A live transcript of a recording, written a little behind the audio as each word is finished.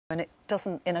And it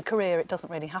doesn't, in a career, it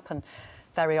doesn't really happen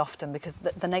very often, because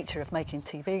the nature of making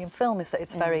TV and film is that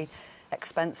it's very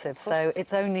expensive. So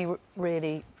it's only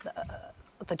really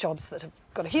the jobs that have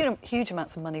got a huge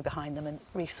amounts of money behind them and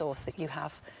resource that you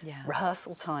have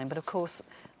rehearsal time. But of course,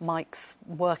 Mike's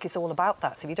work is all about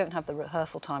that. So if you don't have the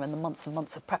rehearsal time and the months and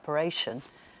months of preparation,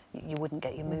 you wouldn't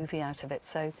get your movie out of it.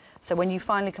 So when you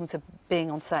finally come to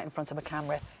being on set in front of a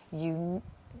camera, you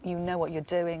know what you're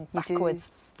doing,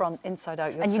 backwards, front, inside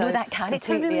out. You're and you know that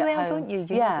character really well, don't you?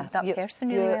 You know that person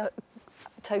really well.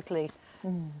 Totally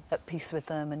at peace with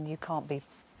them, and you can't be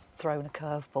thrown a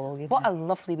curveball. What a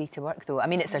lovely way to work, though. I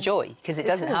mean, it's a joy, because it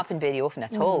doesn't happen very often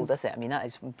at all, does it? I mean,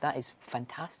 that is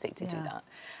fantastic to do that.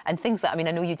 And things like, I mean,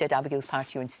 I know you did Abigail's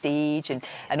Party on stage and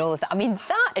all of that. I mean,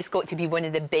 that has got to be one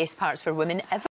of the best parts for women ever.